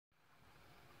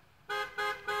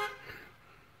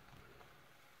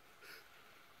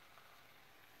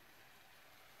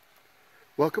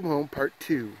Welcome home, part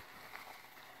 2.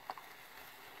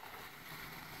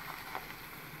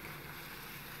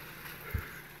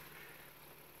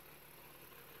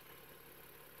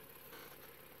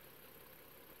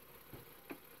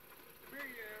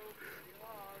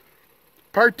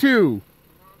 Part 2.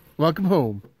 Welcome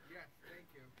home. Yes, thank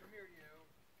you. Come here, you.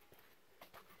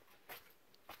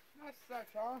 That's such,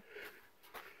 huh?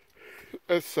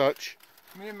 As such.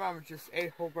 Me and Mom just ate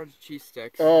a whole bunch of cheese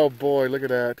sticks. Oh boy, look at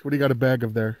that. What do you got a bag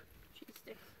of there? Cheese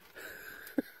sticks.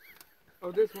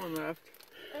 Oh, there's one left.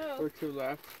 Oh. Or 2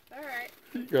 left. Alright.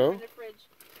 There you go. In the fridge.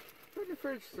 Put it in the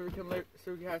fridge so we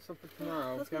can have something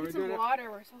tomorrow. Let's Can go we get do some that?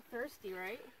 water. We're so thirsty,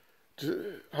 right?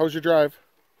 How was your drive?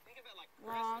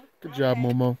 Long. Good job,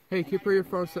 Momo. Hey, can you put your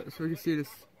phone so we can see this?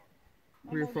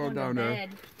 Put your phone down there.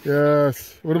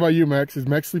 Yes. What about you, Max? Did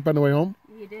Max sleep on the way home?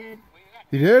 You did.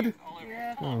 He did?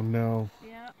 Yeah. Oh no.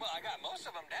 Yeah. Well, I got most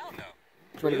of them down though.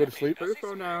 Do you want to go to sleep? Put your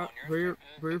phone down. Put your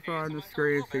phone on the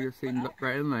screen so you can see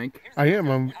right in link. I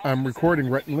am. I'm recording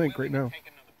Rhett and Link right now.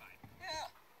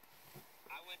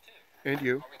 And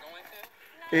you.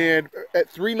 And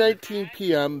at 3:19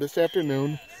 p.m. this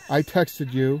afternoon, I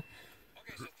texted you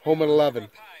home at 11.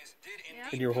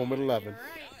 And you're home at 11.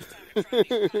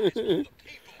 Right.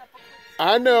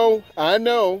 I know. You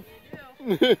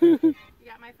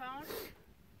got my phone?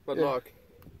 But Yeah. look.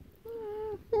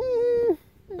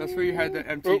 That's where you had the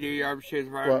MTD Arbitrator's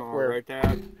Vinyl Where? right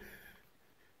there.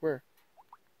 Where?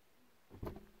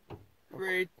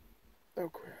 Right. Oh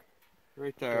crap.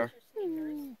 Right there.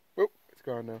 Oh, it's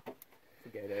gone now.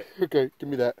 Forget it. Okay, give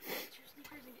me that. Get your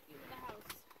sneakers and get you to the house.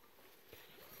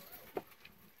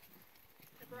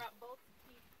 I brought both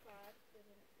teeth pods.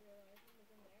 Didn't realize one was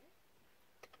in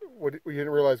there. What? You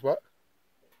didn't realize what?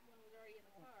 One was already in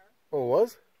the car. Oh, it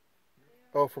was?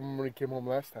 Oh, from when he came home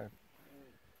last time.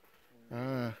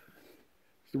 Ah.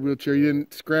 The wheelchair. You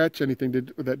didn't scratch anything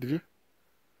with that, did you?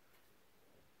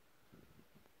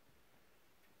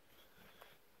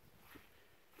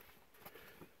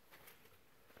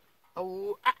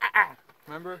 Oh,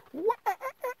 remember? What?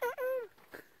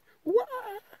 You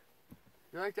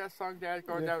like that song, Dad?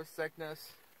 Going down with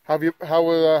sickness. How you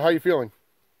feeling?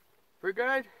 We're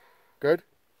good. Good.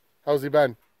 How's he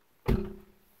been?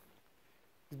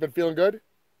 He's been feeling good.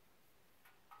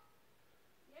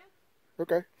 Yeah.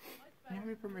 Okay. Let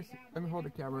me hold the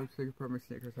camera so you can put my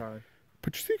sneakers on.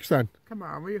 Put your sneakers on. Come on,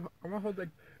 I want to hold the.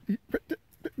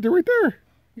 They're right there.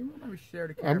 You won't let me share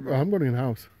the camera. I'm going in the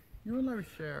house. You won't let me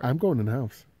share. I'm going in the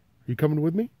house. You coming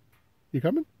with me? You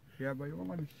coming? Yeah, but you won't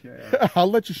let me share. I'll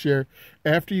let you share.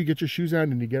 After you get your shoes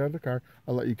on and you get out of the car,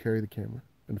 I'll let you carry the camera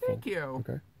and the phone. Thank you.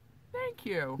 Okay. Thank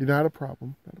you. You're not a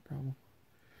problem. Not a problem.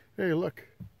 Hey, look.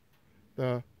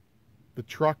 The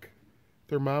truck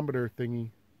thermometer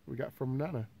thingy we got from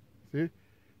Nana. See?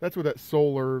 That's what that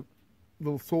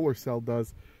little solar cell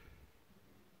does.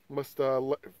 Must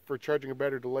for charging a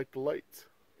battery to light the lights.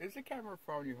 Is the camera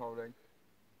phone you holding?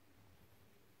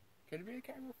 Can it be a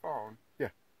camera phone?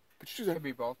 Yeah. Put your shoes Could on.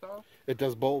 be both though. It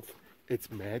does both. It's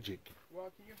magic.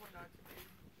 Well, can you hold on to me?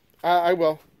 I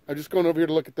will. I'm just going over here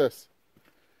to look at this.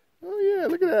 Oh yeah,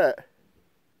 look at that.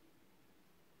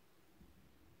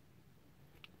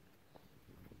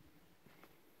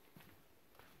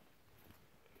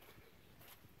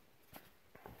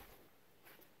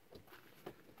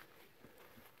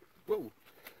 Whoa.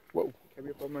 Whoa. Can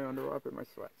we put my underwear up in my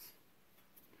sweats?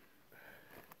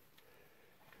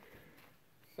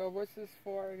 So what's this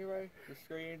for anyway? The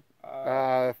screen?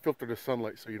 Filter the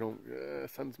sunlight so you don't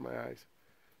suns my eyes. So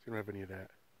you don't have any of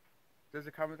that. Does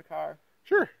it come with the car?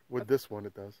 Sure. With this one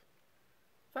it does.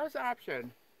 That's an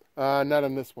option. Not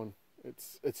on this one.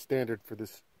 It's standard for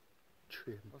this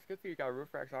trim. Let's get you got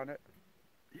roof racks on it.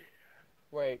 Yeah.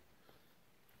 Wait.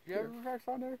 Do you have roof racks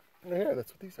on there? Oh, yeah,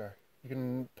 that's what these are. You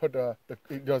can put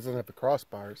it doesn't have the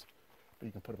crossbars, but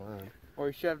you can put them on. Well,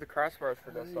 you should have the crossbars for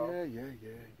this though. Yeah.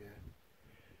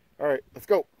 All right, let's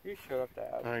go. You should have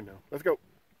that. I know. Let's go.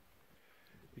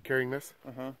 You carrying this?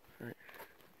 Uh-huh. All right.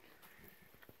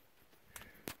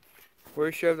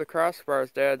 We should have the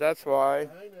crossbars, Dad, that's why. I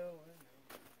know.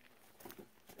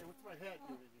 Hey, what's my hat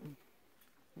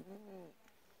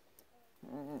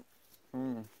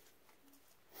doing?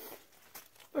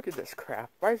 Look at this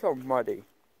crap. Why is it so muddy?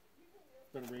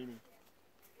 It's been raining.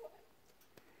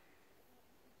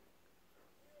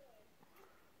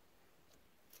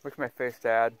 Look at my face,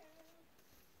 Dad.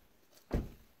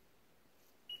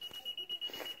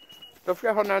 Don't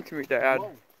forget holding on to me, Dad.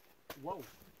 Whoa.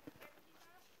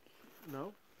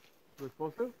 No? We're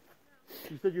supposed to?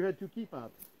 You said you had 2 key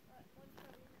fobs.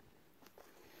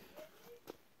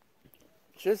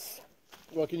 Just...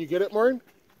 Well, can you get it, Maureen?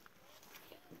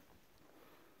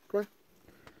 Go on.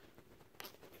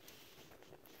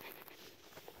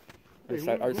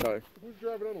 Hey, Other side. who's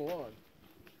driving on the lawn?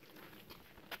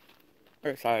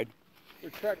 Other side. There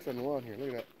are tracks on the lawn here. Look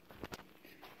at that.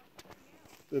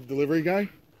 The delivery guy?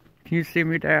 Can you see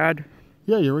me, Dad?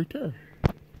 Yeah, you're right there.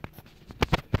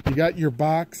 You got your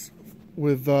box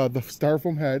with the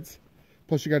styrofoam heads.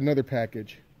 Plus, you got another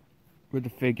package. With the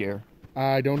figure.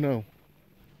 I don't know.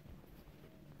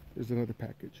 There's another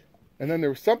package. And then there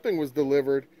was something was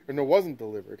delivered, or no, wasn't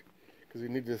delivered, because you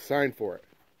needed to sign for it.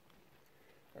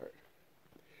 All right.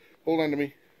 Hold on to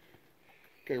me.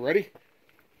 Okay, ready?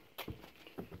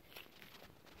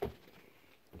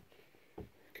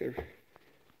 Okay.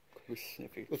 Who's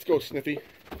Sniffy? Let's go, Sniffy.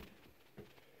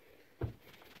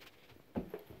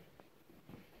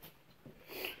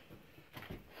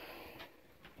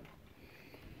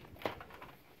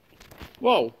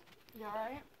 Whoa. You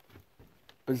alright?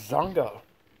 Bazunga.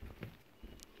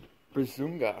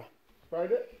 Bazunga.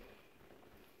 Tried it?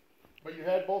 But you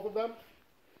had both of them?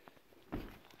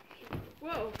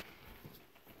 Whoa.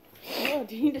 Oh,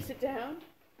 do you need to sit down?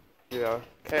 Yeah.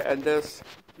 Okay, and this.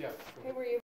 Yes. Hey, were you